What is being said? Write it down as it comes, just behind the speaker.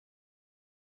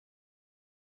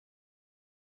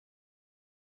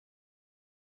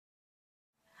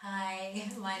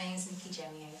morning, my name is Nike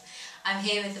Jemiyo. I'm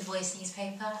here with the Voice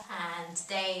newspaper and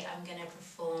today I'm going to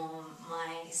perform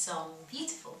my song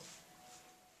Beautiful.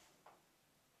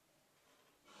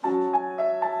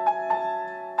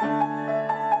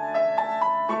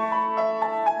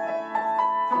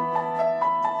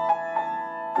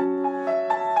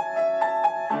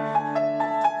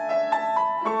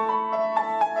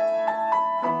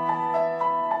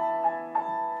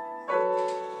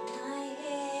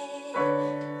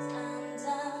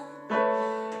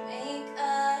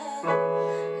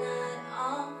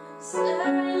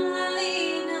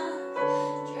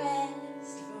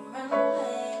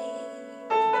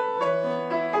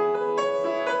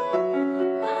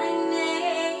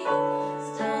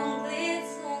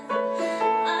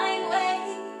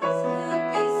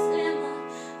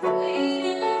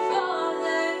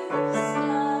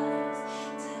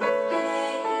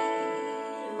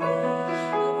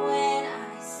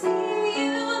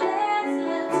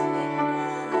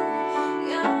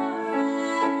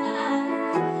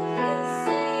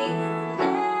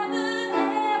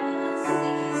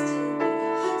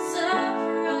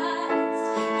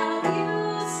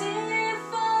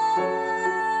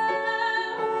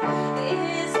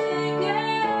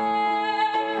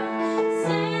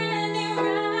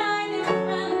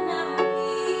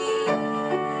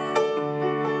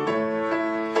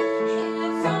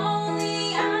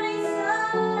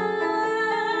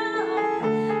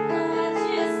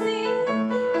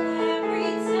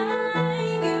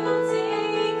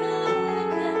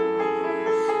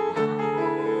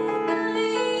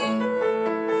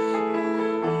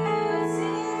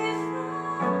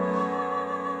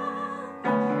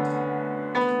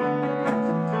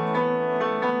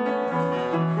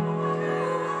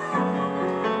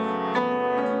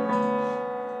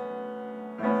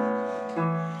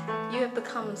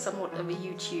 Become somewhat of a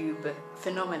YouTube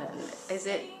phenomenon. Has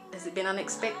it been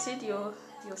unexpected, your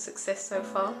success so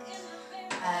far?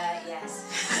 Yes,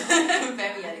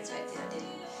 very unexpected. I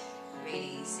didn't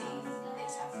really see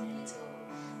this happening at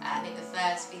all. I think the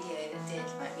first video that did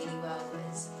really well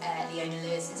was Leona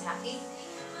Lewis is Happy,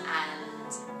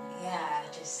 and yeah,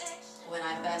 just when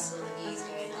I first saw the views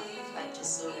going up,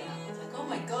 just saw it, I was like, oh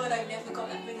my god, I've never got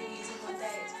that many views in one day,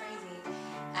 it's crazy.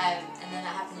 And then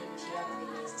that happened with a few other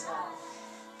videos as well.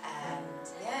 And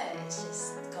yeah, it's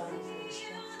just gone from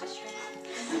strength to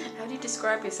strength. How do you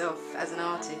describe yourself as an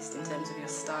artist in terms of your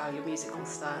style, your musical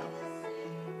style?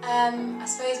 I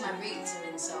suppose my roots are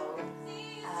in soul.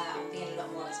 I'm being a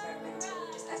lot more experimental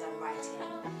just as I'm writing.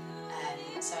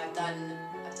 So I've done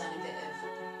a bit of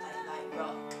like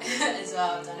rock as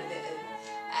well. I've done a bit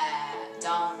of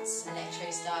dance, electro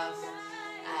stuff.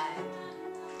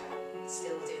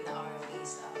 Still doing the R&B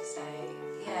stuff. So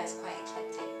yeah, it's quite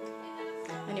eclectic.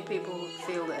 Many people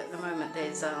feel that at the moment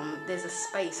there's a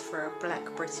space for a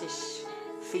black British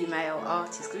female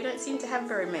artist, because we don't seem to have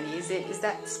very many. Is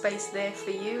that space there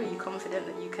for you? Are you confident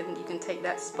that you can take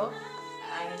that spot?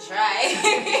 I'm gonna try.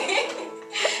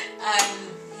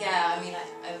 Yeah, I mean,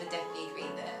 I would definitely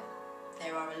agree that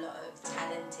there are a lot of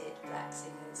talented black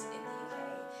singers in